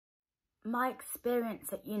My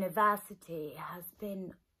experience at university has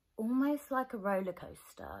been almost like a roller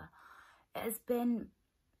coaster. It has been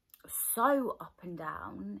so up and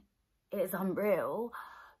down. It is unreal.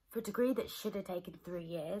 For a degree that should have taken 3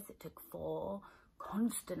 years, it took 4.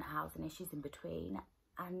 Constant housing issues in between,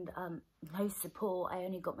 and no support. I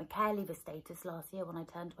only got my care leaver status last year when I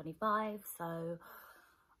turned 25, so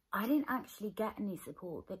I didn't actually get any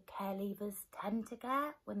support that care leavers tend to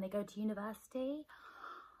get when they go to university.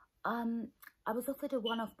 I was offered a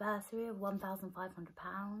one-off bursary of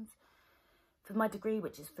 £1,500 for my degree,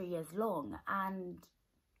 which is 3 years long, and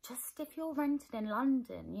just if you're renting in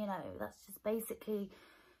London, you know, that's just basically,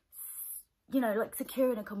 you know, like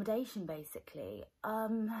securing accommodation, basically.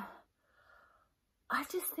 I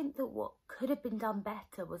just think that what could have been done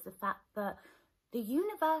better was the fact that the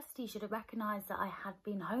university should have recognised that I had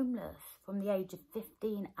been homeless from the age of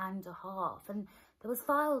 15 and a half. And there was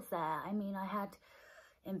files there. I mean, I had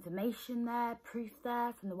information there, proof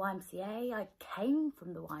there from the YMCA. I came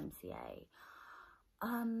from the YMCA.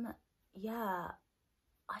 Yeah,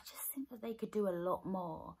 I just think that they could do a lot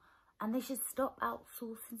more. And they should stop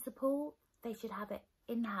outsourcing support. They should have an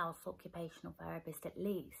in-house occupational therapist at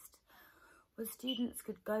least, where students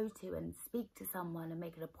could go to and speak to someone and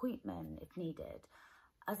make an appointment if needed,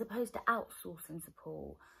 as opposed to outsourcing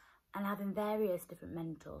support and having various different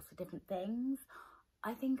mentors for different things.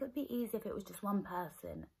 I think it would be easier if it was just one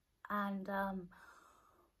person. And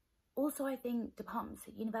also I think departments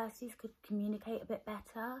at universities could communicate a bit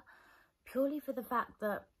better, purely for the fact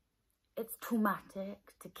that it's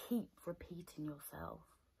traumatic to keep repeating yourself.